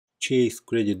Chase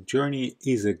Credit Journey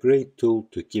is a great tool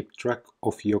to keep track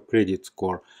of your credit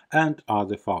score and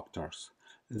other factors.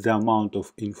 The amount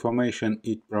of information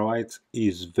it provides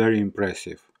is very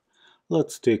impressive.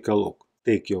 Let's take a look.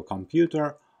 Take your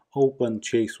computer, open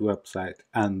Chase website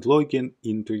and log in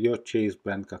into your Chase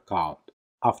bank account.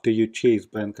 After your Chase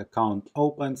bank account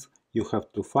opens, you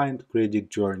have to find Credit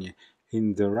Journey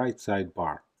in the right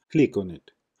sidebar. Click on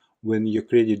it. When your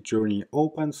Credit Journey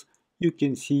opens, you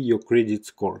can see your credit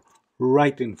score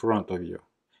right in front of you.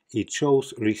 It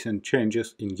shows recent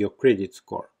changes in your credit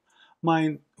score.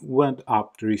 Mine went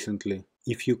up recently.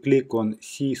 If you click on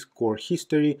See Score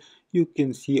History, you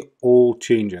can see all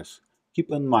changes.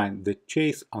 Keep in mind that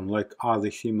Chase, unlike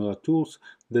other similar tools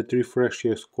that refresh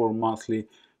your score monthly,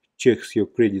 checks your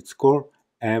credit score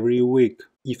every week.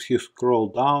 If you scroll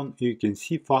down, you can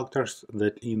see factors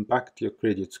that impact your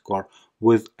credit score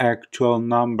with actual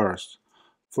numbers.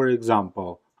 For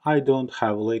example, I don't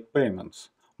have late payments.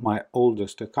 My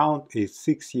oldest account is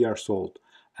 6 years old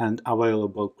and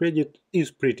available credit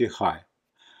is pretty high.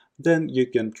 Then you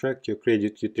can track your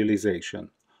credit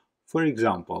utilization. For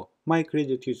example, my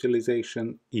credit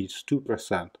utilization is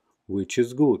 2%, which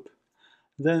is good.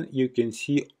 Then you can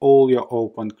see all your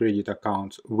open credit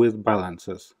accounts with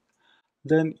balances.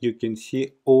 Then you can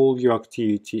see all your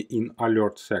activity in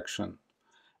alert section.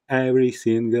 Every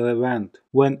single event,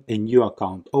 when a new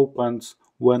account opens,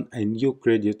 when a new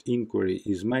credit inquiry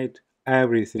is made,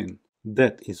 everything.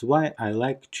 That is why I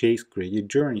like Chase Credit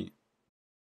Journey.